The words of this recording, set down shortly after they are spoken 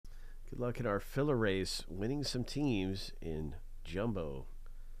Good luck in our filler race, winning some teams in Jumbo.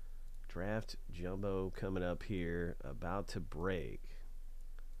 Draft Jumbo coming up here, about to break.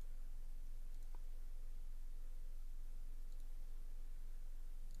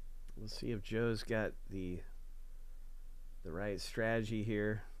 We'll see if Joe's got the right strategy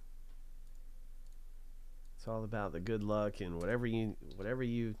here. It's all about the good luck, and whatever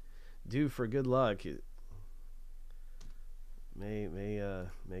you do for good luck, it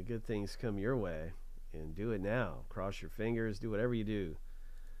may good things come your way. And do it now. Cross your fingers. Do whatever you do.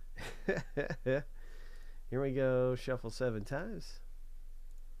 Here we go. Shuffle 7 times.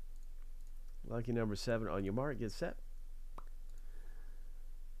 Lucky number 7 on your mark. Get set.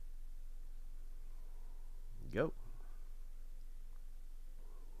 Go.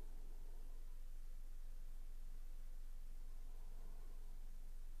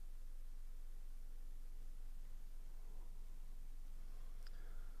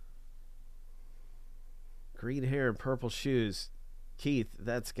 Green hair and purple shoes. Keith,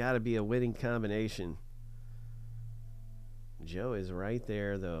 that's got to be a winning combination. Joe is right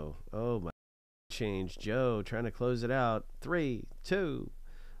there, though. Oh, my change. Joe trying to close it out. 3, 2,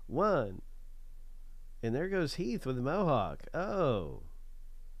 1. And there goes Heath with the mohawk. Oh.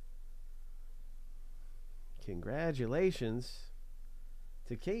 Congratulations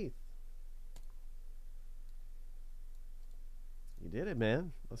to Keith. You did it,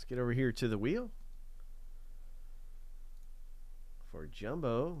 man. Let's get over here to the wheel. For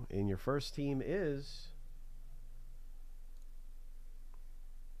Jumbo, and your first team is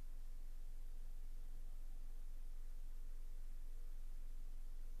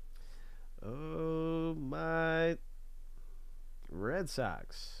oh my Red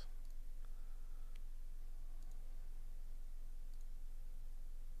Sox.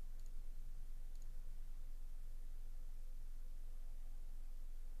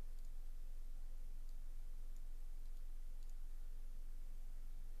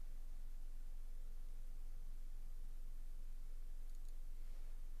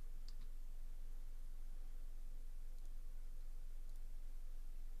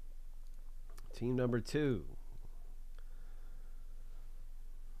 Team number 2.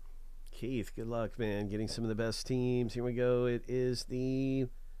 Keith, good luck, man. Getting some of the best teams. Here we go. It is the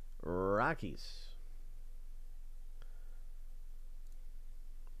Rockies.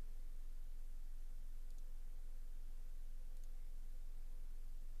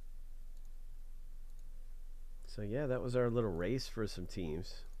 So, yeah, that was our little race for some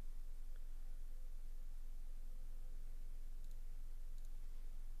teams.